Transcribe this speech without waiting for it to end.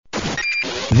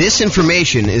This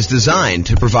information is designed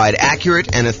to provide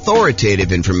accurate and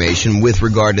authoritative information with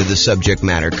regard to the subject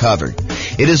matter covered.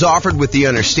 It is offered with the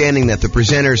understanding that the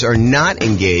presenters are not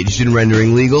engaged in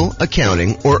rendering legal,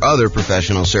 accounting, or other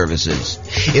professional services.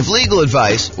 If legal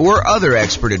advice or other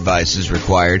expert advice is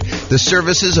required, the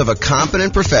services of a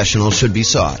competent professional should be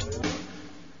sought.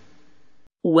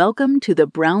 Welcome to the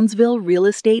Brownsville Real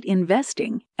Estate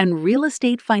Investing and Real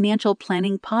Estate Financial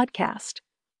Planning Podcast.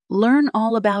 Learn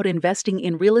all about investing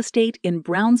in real estate in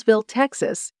Brownsville,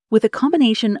 Texas, with a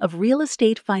combination of real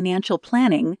estate financial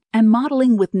planning and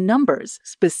modeling with numbers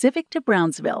specific to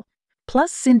Brownsville,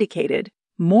 plus syndicated,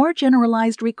 more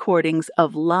generalized recordings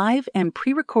of live and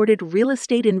pre-recorded real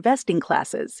estate investing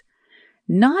classes,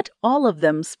 not all of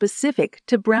them specific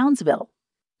to Brownsville.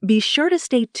 Be sure to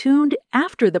stay tuned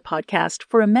after the podcast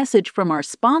for a message from our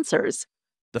sponsors.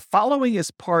 The following is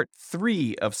part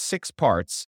 3 of 6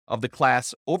 parts of the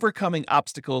class Overcoming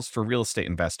Obstacles for Real Estate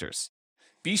Investors.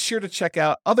 Be sure to check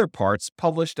out other parts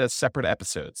published as separate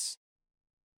episodes.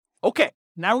 Okay,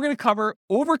 now we're going to cover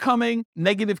overcoming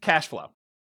negative cash flow.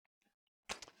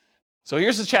 So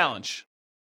here's the challenge.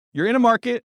 You're in a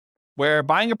market where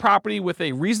buying a property with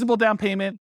a reasonable down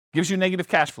payment gives you negative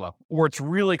cash flow, or it's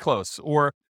really close,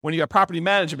 or when you have property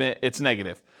management, it's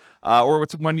negative. Or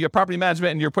it's when you have property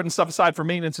management and you're putting stuff aside for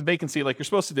maintenance and vacancy like you're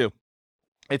supposed to do,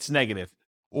 it's negative.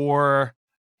 Or,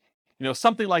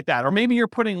 something like that. Or maybe you're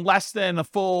putting less than a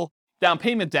full down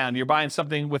payment down. You're buying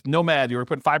something with Nomad. You're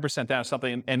putting 5% down or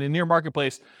something. And in your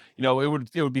marketplace, it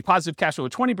would be positive cash flow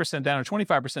with 20% down or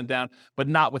 25% down, but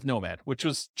not with Nomad, which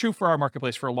was true for our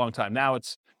marketplace for a long time. Now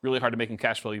it's really hard to make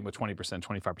cash flow even with 20%,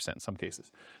 25% in some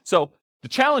cases. So the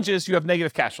challenge is you have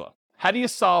negative cash flow. How do you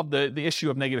solve the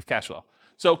issue of negative cash flow?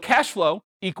 So cash flow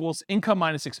equals income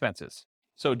minus expenses.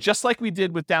 So just like we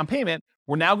did with down payment,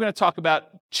 we're now going to talk about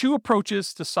 2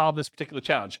 approaches to solve this particular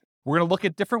challenge. We're going to look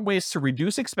at different ways to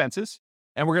reduce expenses,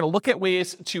 and we're going to look at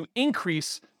ways to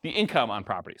increase the income on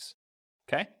properties.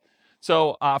 Okay?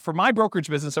 So for my brokerage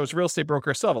business, I was a real estate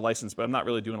broker. I still have a license, but I'm not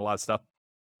really doing a lot of stuff.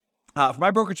 For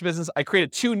my brokerage business, I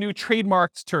created 2 new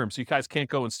trademarked terms. So you guys can't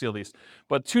go and steal these.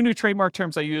 But 2 new trademark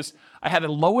terms I used. I had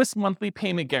a lowest monthly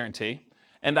payment guarantee,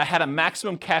 and I had a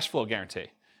maximum cash flow guarantee.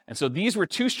 And so these were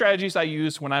 2 strategies I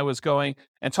used when I was going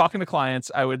and talking to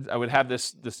clients. I would have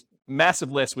this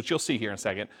massive list, which you'll see here in a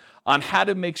second, on how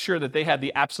to make sure that they had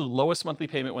the absolute lowest monthly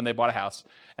payment when they bought a house.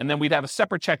 And then we'd have a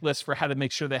separate checklist for how to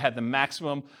make sure they had the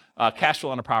maximum cash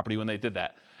flow on a property when they did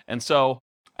that. And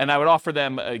I would offer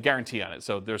them a guarantee on it.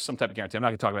 So there's some type of guarantee. I'm not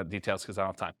going to talk about the details because I don't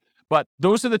have time. But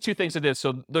those are the 2 things I did.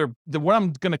 So what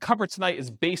I'm going to cover tonight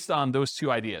is based on those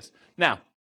 2 ideas. Now,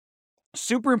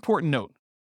 super important note.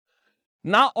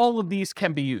 Not all of these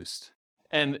can be used.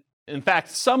 And in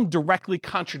fact, some directly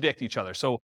contradict each other.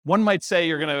 So one might say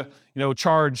you're going to,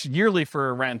 charge yearly for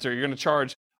a rent, or you're going to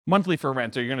charge monthly for a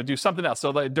rent, or you're going to do something else.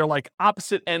 So they're like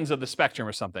opposite ends of the spectrum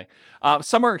or something.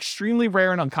 Some are extremely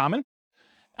rare and uncommon.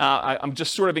 I'm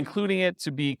just sort of including it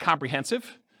to be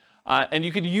comprehensive. And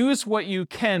you can use what you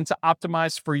can to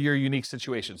optimize for your unique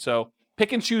situation. So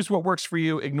pick and choose what works for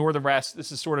you, ignore the rest.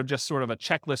 This is sort of a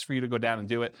checklist for you to go down and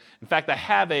do it. In fact, I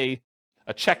have a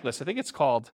checklist. I think it's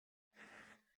called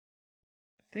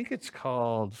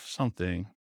something.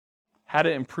 How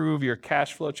to improve your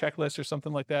cash flow checklist or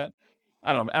something like that.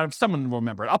 I don't know. Someone will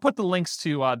remember it. I'll put the links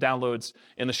to downloads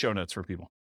in the show notes for people.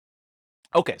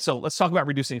 Okay, so let's talk about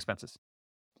reducing expenses.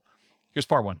 Here's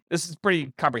part 1. This is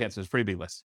pretty comprehensive. It's a pretty big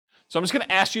list. So I'm just going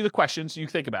to ask you the questions. You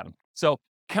think about them. So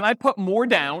can I put more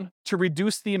down to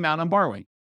reduce the amount I'm borrowing?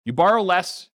 You borrow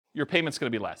less, your payment's going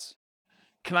to be less.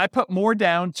 Can I put more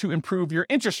down to improve your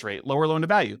interest rate, lower loan to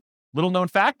value? Little known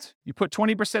fact, you put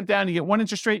 20% down, you get one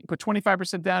interest rate. You put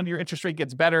 25% down, your interest rate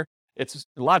gets better. It's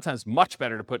a lot of times much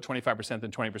better to put 25% than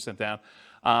 20%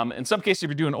 down. In some cases, if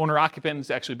you're doing owner-occupant,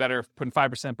 it's actually better putting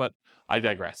 5%, but I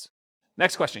digress.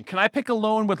 Next question, can I pick a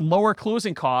loan with lower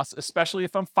closing costs, especially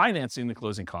if I'm financing the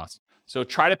closing costs? So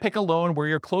try to pick a loan where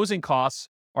your closing costs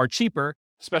are cheaper,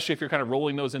 especially if you're kind of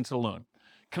rolling those into the loan.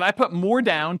 Can I put more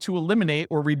down to eliminate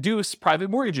or reduce private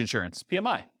mortgage insurance,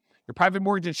 PMI? Your private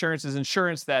mortgage insurance is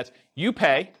insurance that you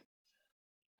pay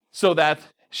so that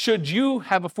should you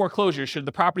have a foreclosure, should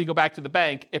the property go back to the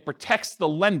bank, it protects the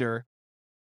lender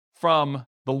from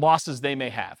the losses they may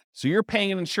have. So you're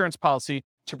paying an insurance policy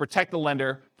to protect the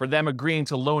lender for them agreeing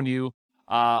to loan you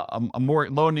more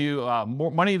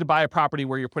money to buy a property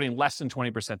where you're putting less than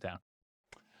 20% down.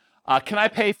 Can I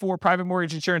pay for private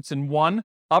mortgage insurance in one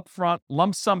upfront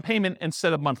lump sum payment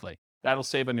instead of monthly? That'll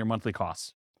save on your monthly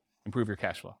costs, improve your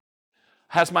cash flow.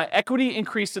 Has my equity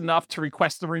increased enough to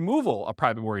request the removal of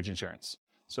private mortgage insurance?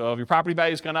 So if your property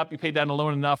value has gone up, you paid down the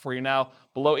loan enough where you're now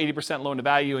below 80% loan to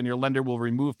value, and your lender will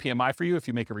remove PMI for you if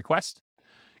you make a request.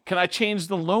 Can I change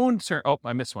the loan term? Oh,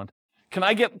 I missed one. Can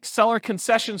I get seller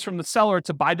concessions from the seller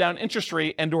to buy down interest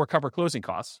rate and or cover closing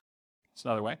costs? That's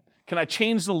another way. Can I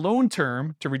change the loan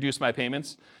term to reduce my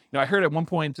payments? I heard at one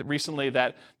point recently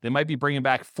that they might be bringing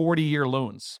back 40-year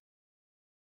loans.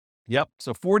 Yep,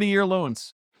 so 40-year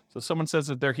loans. So someone says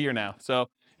that they're here now. So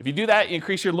if you do that, you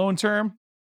increase your loan term,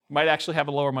 you might actually have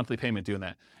a lower monthly payment doing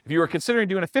that. If you were considering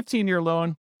doing a 15-year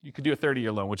loan, you could do a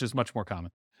 30-year loan, which is much more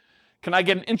common. Can I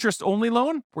get an interest-only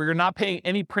loan where you're not paying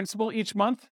any principal each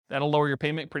month? That'll lower your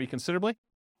payment pretty considerably.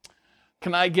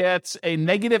 Can I get a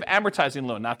negative amortizing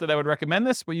loan? Not that I would recommend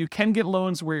this, but you can get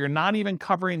loans where you're not even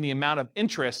covering the amount of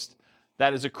interest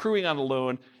that is accruing on the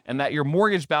loan and that your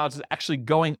mortgage balance is actually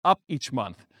going up each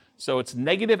month. So it's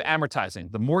negative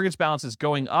amortizing. The mortgage balance is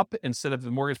going up instead of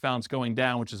the mortgage balance going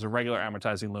down, which is a regular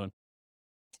amortizing loan.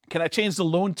 Can I change the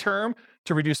loan term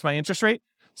to reduce my interest rate?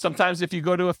 Sometimes if you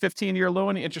go to a 15-year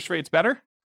loan, the interest rate's better.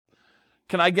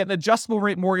 Can I get an adjustable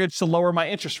rate mortgage to lower my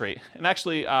interest rate? And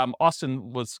actually,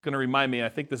 Austin was going to remind me, I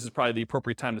think this is probably the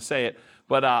appropriate time to say it,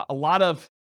 but a lot of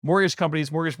mortgage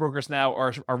companies, mortgage brokers now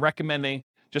are recommending,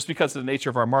 just because of the nature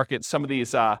of our market, some of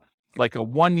these like a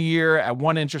 1 year at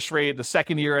one interest rate, the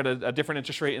second year at a different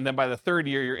interest rate, and then by the third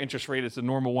year, your interest rate is the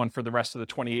normal one for the rest of the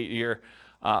 28-year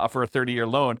for a 30-year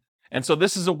loan. And so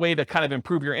this is a way to kind of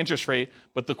improve your interest rate.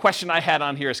 But the question I had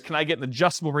on here is, can I get an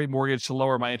adjustable rate mortgage to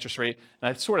lower my interest rate? And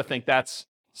I sort of think that's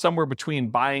somewhere between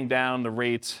buying down the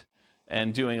rate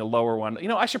and doing a lower one.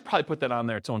 I should probably put that on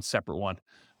there, its own separate one.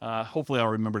 Hopefully I'll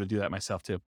remember to do that myself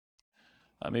too.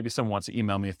 Maybe someone wants to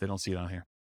email me if they don't see it on here.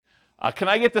 Can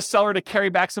I get the seller to carry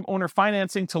back some owner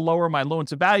financing to lower my loan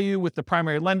to value with the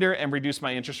primary lender and reduce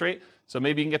my interest rate? So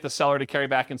maybe you can get the seller to carry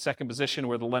back in second position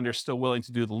where the lender's still willing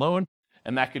to do the loan,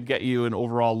 and that could get you an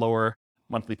overall lower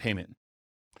monthly payment.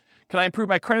 Can I improve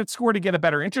my credit score to get a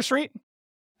better interest rate?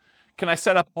 Can I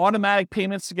set up automatic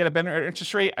payments to get a better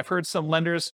interest rate? I've heard some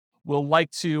lenders will like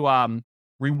to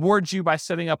reward you by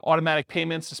setting up automatic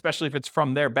payments, especially if it's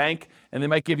from their bank, and they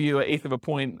might give you an 1/8 of a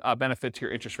point benefit to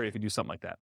your interest rate if you do something like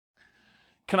that.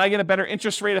 Can I get a better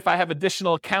interest rate if I have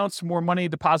additional accounts, more money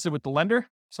deposited with the lender?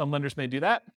 Some lenders may do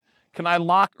that. Can I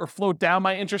lock or float down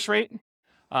my interest rate?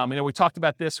 We talked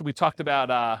about this. We talked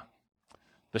about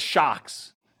the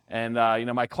shocks and,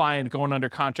 my client going under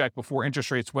contract before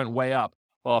interest rates went way up.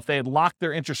 Well, if they had locked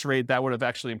their interest rate, that would have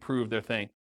actually improved their thing.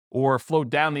 Or float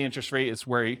down the interest rate is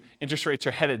where interest rates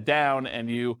are headed down and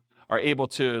you are able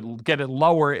to get it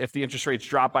lower if the interest rates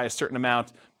drop by a certain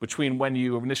amount between when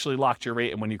you initially locked your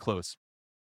rate and when you close.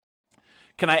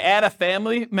 Can I add a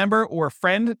family member or a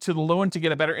friend to the loan to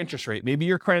get a better interest rate? Maybe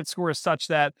your credit score is such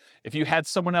that if you had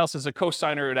someone else as a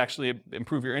co-signer, it would actually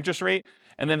improve your interest rate.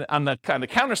 And then on the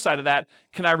counter side of that,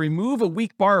 can I remove a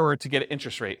weak borrower to get an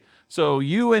interest rate? So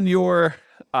you and your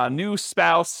new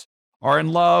spouse are in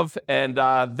love and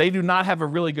they do not have a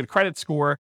really good credit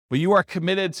score, but you are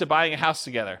committed to buying a house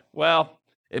together. Well,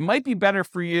 it might be better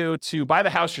for you to buy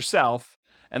the house yourself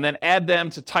and then add them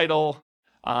to title.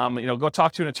 Go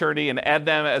talk to an attorney and add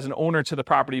them as an owner to the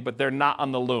property, but they're not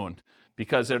on the loan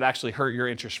because it would actually hurt your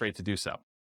interest rate to do so.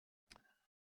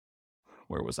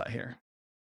 Where was I here?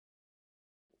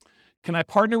 Can I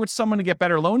partner with someone to get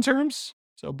better loan terms?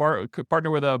 So partner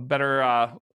with a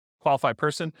better qualified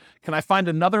person. Can I find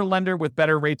another lender with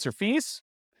better rates or fees?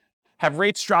 Have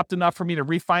rates dropped enough for me to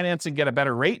refinance and get a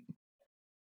better rate?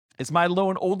 Is my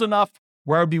loan old enough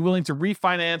where I would be willing to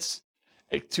refinance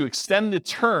to extend the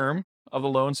term of the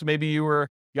loan? So maybe you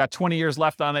got 20 years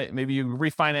left on it. Maybe you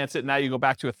refinance it. Now you go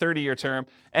back to a 30-year term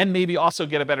and maybe also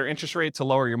get a better interest rate to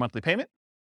lower your monthly payment.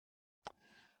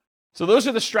 So those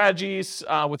are the strategies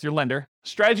with your lender.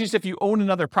 Strategies if you own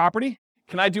another property.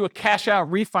 Can I do a cash out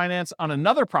refinance on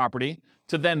another property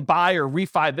to then buy or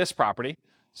refi this property?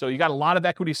 So you got a lot of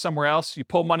equity somewhere else. You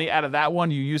pull money out of that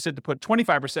one. You use it to put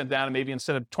 25% down and maybe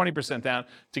instead of 20% down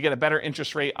to get a better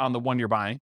interest rate on the one you're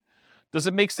buying. Does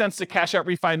it make sense to cash out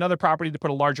refi another property to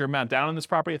put a larger amount down on this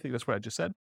property? I think that's what I just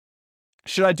said.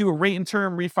 Should I do a rate and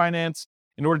term refinance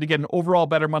in order to get an overall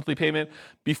better monthly payment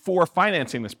before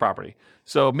financing this property?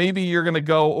 So maybe you're going to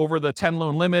go over the 10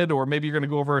 loan limit, or maybe you're going to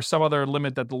go over some other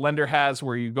limit that the lender has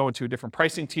where you go into a different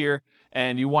pricing tier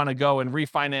and you want to go and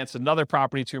refinance another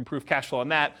property to improve cash flow on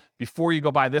that before you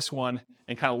go buy this one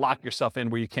and kind of lock yourself in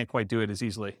where you can't quite do it as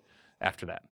easily after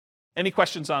that. Any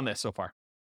questions on this so far?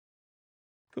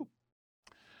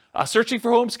 Searching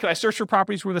for homes, can I search for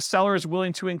properties where the seller is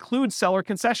willing to include seller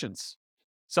concessions?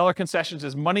 Seller concessions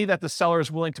is money that the seller is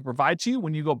willing to provide to you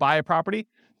when you go buy a property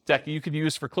that you can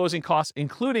use for closing costs,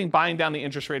 including buying down the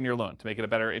interest rate in your loan to make it a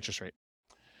better interest rate.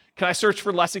 Can I search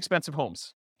for less expensive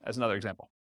homes, as another example?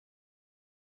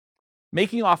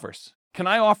 Making offers. Can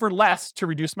I offer less to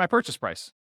reduce my purchase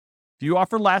price? If you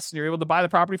offer less and you're able to buy the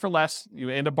property for less, you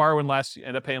end up borrowing less, you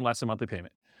end up paying less in monthly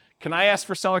payment. Can I ask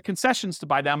for seller concessions to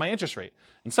buy down my interest rate?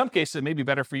 In some cases, it may be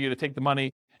better for you to take the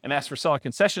money and ask for seller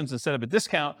concessions instead of a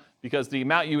discount, because the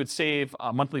amount you would save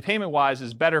monthly payment-wise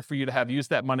is better for you to have used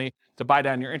that money to buy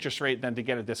down your interest rate than to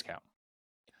get a discount.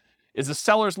 Is the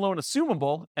seller's loan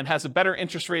assumable and has a better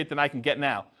interest rate than I can get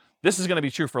now? This is going to be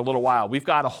true for a little while. We've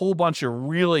got a whole bunch of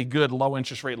really good low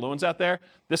interest rate loans out there.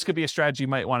 This could be a strategy you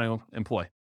might want to employ.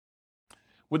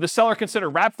 Would the seller consider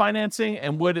wrap financing,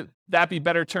 and would that be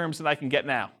better terms than I can get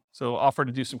now? So offer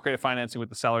to do some creative financing with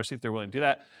the seller, see if they're willing to do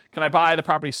that. Can I buy the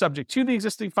property subject to the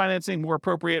existing financing, more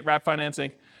appropriate wrap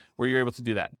financing, where you're able to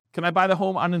do that? Can I buy the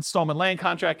home on installment land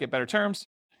contract, get better terms?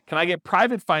 Can I get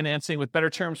private financing with better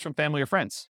terms from family or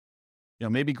friends?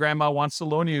 Maybe grandma wants to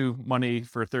loan you money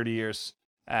for 30 years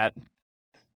at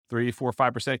 3, 4,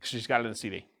 5% because she's got it in a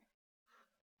CD.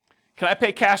 Can I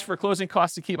pay cash for closing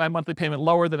costs to keep my monthly payment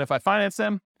lower than if I finance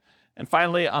them? And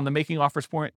finally, on the making offers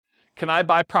point, can I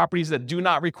buy properties that do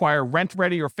not require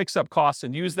rent-ready or fix-up costs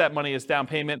and use that money as down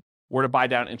payment, or to buy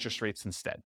down interest rates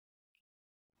instead?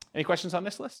 Any questions on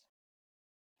this list?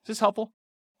 Is this helpful?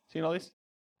 Seeing all these?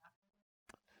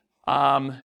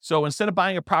 So instead of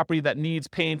buying a property that needs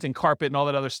paint and carpet and all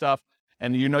that other stuff,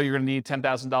 and you're going to need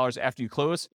 $10,000 after you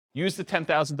close, use the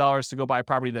 $10,000 to go buy a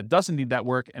property that doesn't need that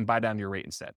work and buy down your rate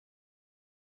instead.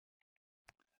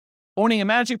 Owning and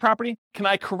managing property. Can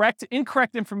I correct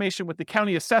incorrect information with the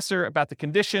county assessor about the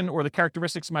condition or the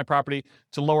characteristics of my property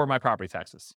to lower my property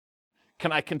taxes?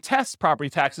 Can I contest property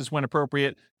taxes when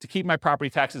appropriate to keep my property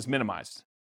taxes minimized?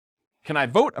 Can I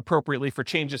vote appropriately for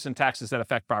changes in taxes that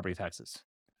affect property taxes?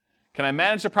 Can I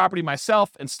manage the property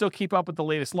myself and still keep up with the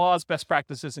latest laws, best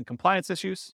practices, and compliance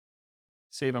issues?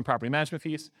 Save on property management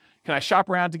fees. Can I shop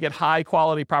around to get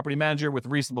high-quality property manager with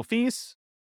reasonable fees?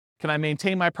 Can I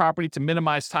maintain my property to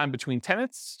minimize time between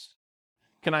tenants?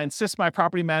 Can I insist my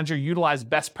property manager utilize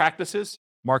best practices,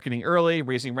 marketing early,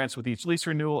 raising rents with each lease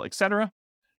renewal, etc.?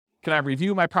 Can I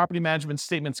review my property management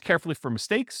statements carefully for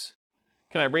mistakes?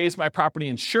 Can I raise my property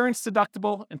insurance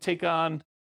deductible and take on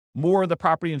more of the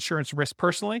property insurance risk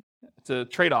personally? It's a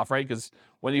trade-off, right? Because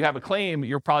when you have a claim,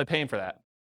 you're probably paying for that.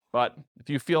 But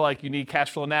if you feel like you need cash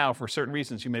flow now for certain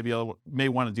reasons, you may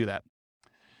want to do that.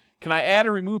 Can I add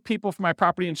or remove people from my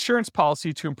property insurance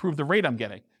policy to improve the rate I'm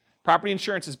getting? Property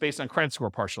insurance is based on credit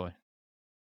score partially.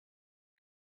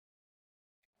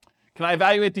 Can I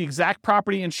evaluate the exact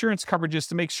property insurance coverages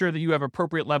to make sure that you have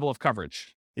appropriate level of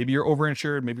coverage? Maybe you're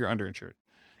overinsured, maybe you're underinsured.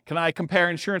 Can I compare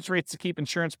insurance rates to keep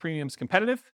insurance premiums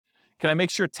competitive? Can I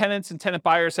make sure tenants and tenant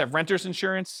buyers have renter's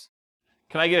insurance?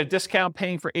 Can I get a discount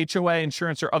paying for HOA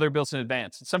insurance or other bills in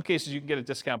advance? In some cases, you can get a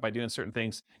discount by doing certain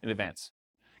things in advance.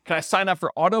 Can I sign up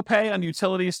for auto pay on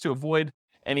utilities to avoid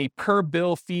any per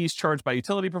bill fees charged by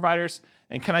utility providers?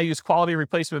 And can I use quality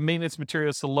replacement maintenance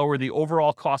materials to lower the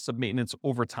overall cost of maintenance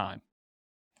over time?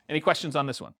 Any questions on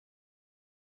this one?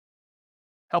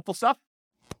 Helpful stuff?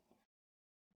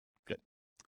 Good.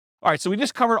 All right, so we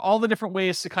just covered all the different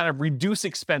ways to kind of reduce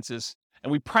expenses.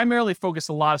 And we primarily focus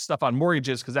a lot of stuff on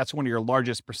mortgages because that's one of your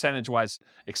largest percentage-wise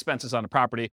expenses on a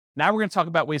property. Now we're going to talk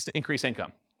about ways to increase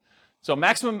income. So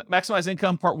maximize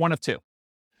income, part 1 of 2.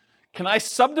 Can I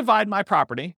subdivide my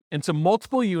property into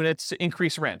multiple units to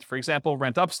increase rent? For example,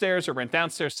 rent upstairs or rent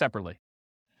downstairs separately.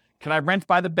 Can I rent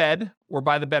by the bed or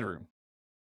by the bedroom?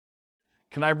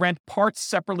 Can I rent parts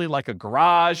separately like a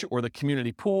garage or the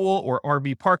community pool or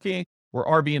RV parking or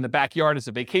RV in the backyard as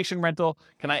a vacation rental?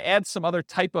 Can I add some other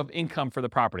type of income for the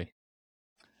property?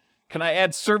 Can I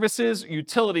add services,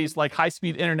 utilities like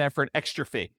high-speed internet for an extra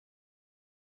fee?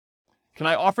 Can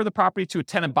I offer the property to a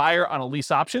tenant buyer on a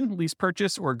lease option, lease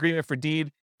purchase, or agreement for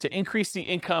deed to increase the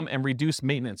income and reduce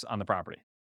maintenance on the property?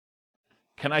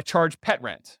 Can I charge pet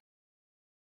rent?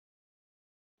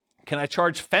 Can I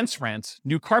charge fence rent,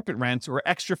 new carpet rent, or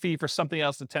extra fee for something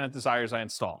else the tenant desires I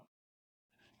install?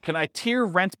 Can I tier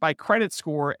rent by credit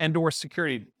score and/or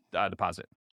security deposit?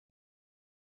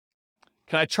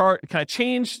 Can I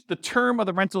change the term of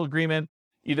the rental agreement,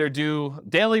 either do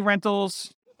daily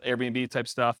rentals, Airbnb type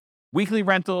stuff, weekly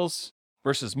rentals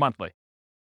versus monthly?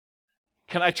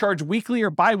 Can I charge weekly or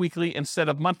bi-weekly instead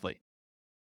of monthly?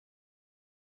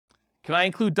 Can I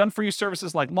include done-for-you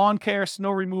services like lawn care,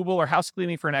 snow removal, or house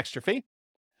cleaning for an extra fee?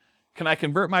 Can I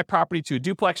convert my property to a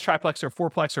duplex, triplex, or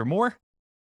fourplex or more?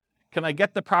 Can I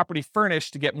get the property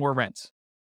furnished to get more rent?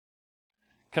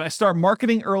 Can I start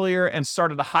marketing earlier and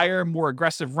start at a higher, more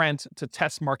aggressive rent to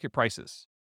test market prices?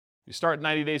 You start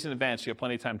 90 days in advance, you have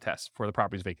plenty of time to test before the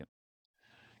property is vacant.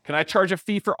 Can I charge a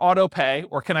fee for auto pay,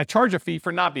 or can I charge a fee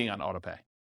for not being on auto pay?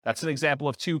 That's an example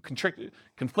of two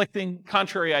conflicting,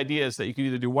 contrary ideas that you can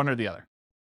either do one or the other.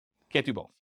 Can't do both.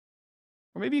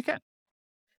 Or maybe you can.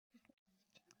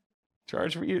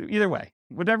 Charge for either way.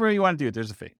 Whatever you want to do, there's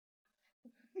a fee.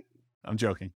 I'm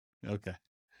joking. Okay.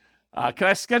 Can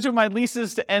I schedule my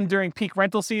leases to end during peak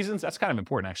rental seasons? That's kind of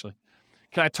important, actually.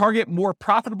 Can I target more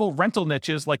profitable rental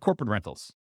niches like corporate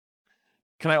rentals?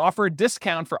 Can I offer a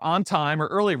discount for on-time or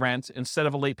early rent instead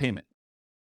of a late payment?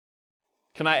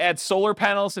 Can I add solar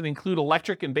panels and include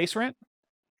electric and base rent?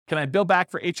 Can I bill back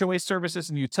for HOA services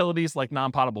and utilities like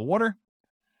non-potable water?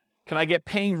 Can I get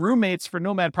paying roommates for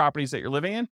nomad properties that you're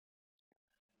living in?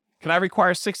 Can I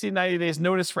require 60 to 90 days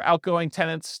notice for outgoing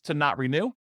tenants to not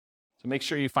renew? So make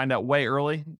sure you find out way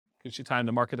early. Gives you time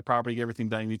to market the property, get everything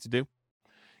done you need to do.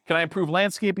 Can I improve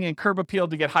landscaping and curb appeal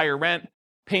to get higher rent,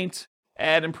 paint,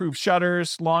 add improved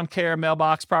shutters, lawn care,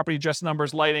 mailbox, property address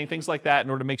numbers, lighting, things like that in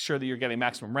order to make sure that you're getting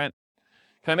maximum rent?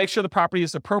 Can I make sure the property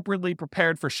is appropriately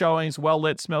prepared for showings, well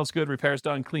lit, smells good, repairs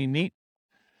done, clean, neat?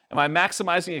 Am I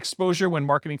maximizing exposure when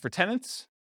marketing for tenants?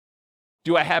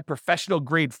 Do I have professional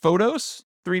grade photos,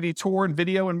 3D tour and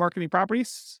video and marketing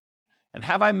properties? And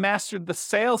have I mastered the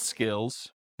sales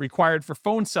skills required for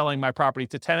phone selling my property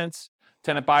to tenants,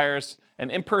 tenant buyers,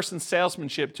 and in-person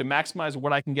salesmanship to maximize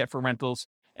what I can get for rentals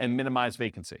and minimize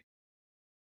vacancy?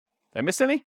 Did I miss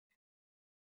any?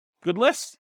 Good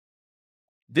list?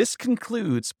 This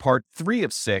concludes part 3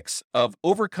 of 6 of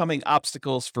Overcoming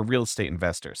Obstacles for Real Estate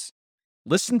Investors.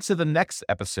 Listen to the next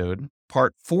episode,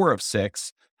 part 4 of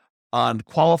 6, on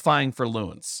qualifying for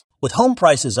loans. With home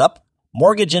prices up,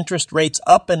 mortgage interest rates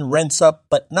up and rents up,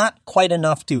 but not quite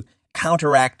enough to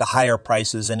counteract the higher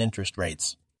prices and interest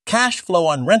rates. Cash flow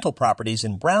on rental properties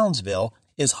in Brownsville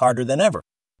is harder than ever.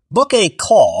 Book a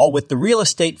call with the Real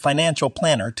Estate Financial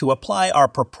Planner to apply our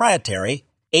proprietary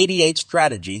 88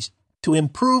 strategies to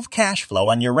improve cash flow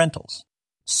on your rentals.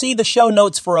 See the show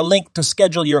notes for a link to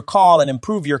schedule your call and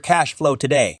improve your cash flow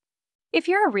today. If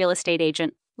you're a real estate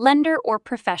agent, lender, or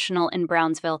professional in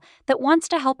Brownsville that wants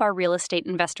to help our real estate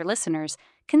investor listeners,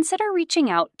 consider reaching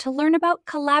out to learn about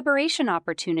collaboration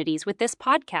opportunities with this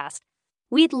podcast.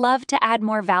 We'd love to add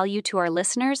more value to our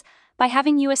listeners by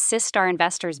having you assist our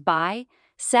investors buy,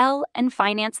 sell, and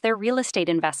finance their real estate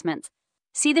investments.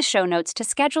 See the show notes to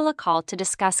schedule a call to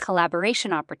discuss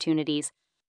collaboration opportunities.